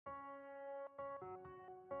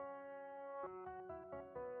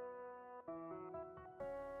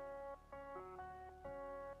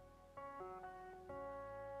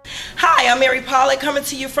Hi, I'm Mary Pollard coming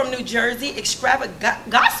to you from New Jersey,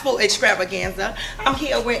 Gospel Extravaganza. I'm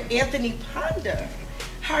here with Anthony Ponder.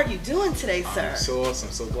 How are you doing today, sir? I'm so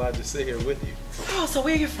awesome. So glad to sit here with you. Oh, so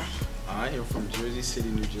where are you from? I am from Jersey City,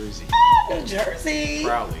 New Jersey. New Jersey.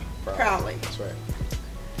 Proudly. That's right.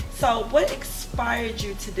 So what inspired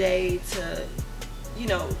you today to,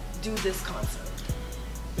 do this concert?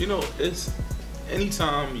 It's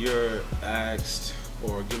anytime you're asked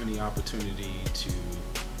or given the opportunity to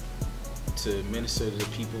minister to the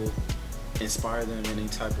people, inspire them in any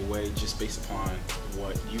type of way, just based upon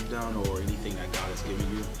what you've done or anything that God has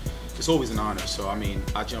given you, it's always an honor. So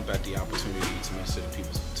I jump at the opportunity to minister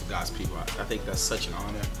to God's people. I think that's such an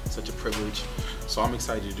honor, such a privilege. So I'm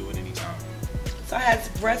excited to do it anytime. So has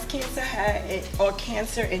breast cancer or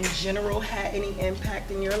cancer in general had any impact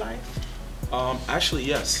in your life? Actually,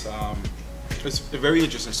 yes. It's very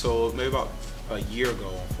interesting. So maybe about a year ago,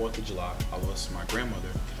 on 4th of July, I lost my grandmother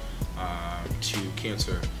to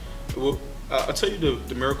cancer. Well, I'll tell you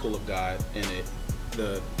the miracle of God in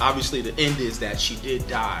it. Obviously the end is that she did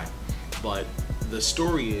die, but the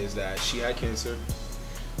story is that she had cancer.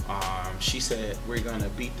 She said, we're gonna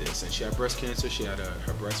beat this, and she had breast cancer. She had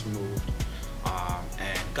her breast removed,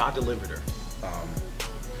 and God delivered her.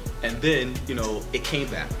 And then it came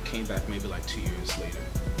back maybe like 2 years later,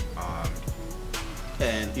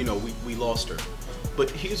 and we lost her. But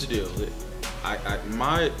here's the deal.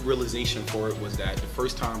 My realization for it was that the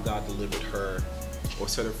first time God delivered her or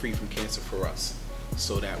set her free from cancer for us,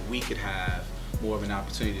 so that we could have more of an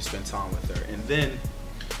opportunity to spend time with her. And then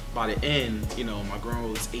by the end, my grandma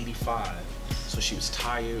was 85, so she was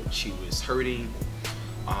tired, she was hurting,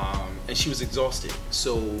 and she was exhausted.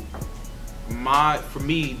 So for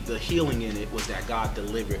me, the healing in it was that God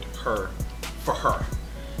delivered her for her.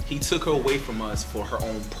 He took her away from us for her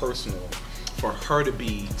own personal, for her to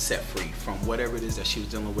be set free from whatever it is that she was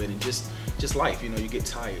dealing with, and just life. You get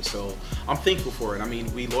tired. So I'm thankful for it. I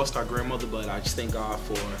mean, we lost our grandmother, but I just thank God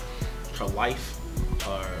for her life,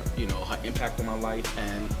 her impact on my life,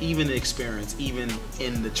 and even the experience, even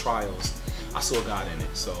in the trials, I saw God in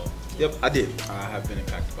it. So yep, I did. I have been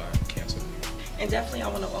impacted by cancer. And definitely I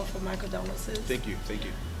want to offer my condolences. Thank you.